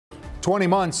20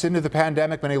 months into the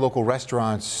pandemic, many local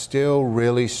restaurants still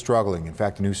really struggling. In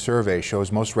fact, a new survey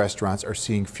shows most restaurants are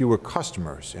seeing fewer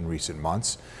customers in recent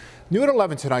months. New at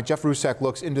 11 tonight, Jeff Rusak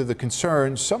looks into the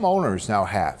concerns some owners now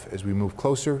have as we move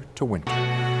closer to winter.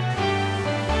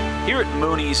 Here at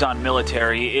Mooney's on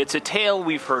Military, it's a tale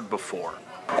we've heard before.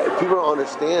 People don't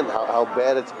understand how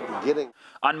bad it's getting.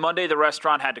 On Monday, the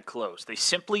restaurant had to close. They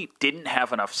simply didn't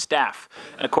have enough staff.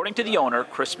 And according to the owner,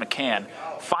 Chris McCann,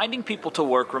 finding people to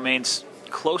work remains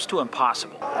close to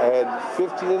impossible. I had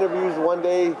 15 interviews one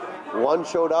day, one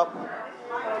showed up,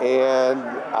 and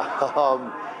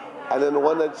then the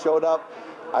one that showed up,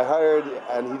 I hired,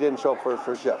 and he didn't show up for his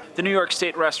first shift. The New York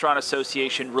State Restaurant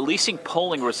Association releasing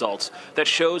polling results that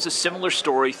shows a similar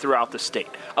story throughout the state.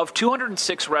 Of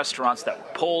 206 restaurants that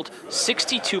were polled,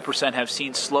 62% have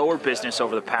seen slower business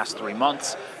over the past 3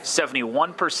 months.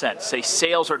 71% say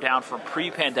sales are down from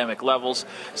pre-pandemic levels.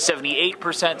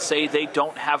 78% say they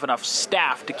don't have enough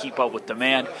staff to keep up with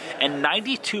demand. And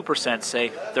 92%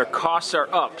 say their costs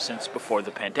are up since before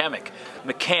the pandemic.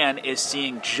 McCann is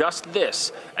seeing just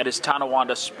this at his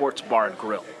Tonawanda Sports Bar and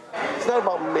Grill. It's not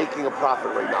about making a profit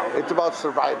right now. It's about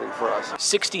surviving for us.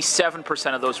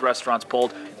 67% of those restaurants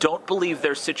polled don't believe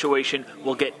their situation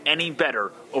will get any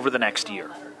better over the next year.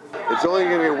 It's only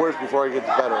going to get worse before it gets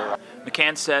better.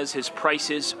 McCann says his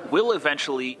prices will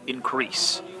eventually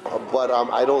increase. But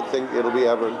I don't think it'll be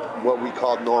ever what we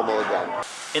call normal again.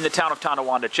 In the town of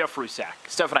Tonawanda, Jeff Rusak,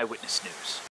 7 Eyewitness News.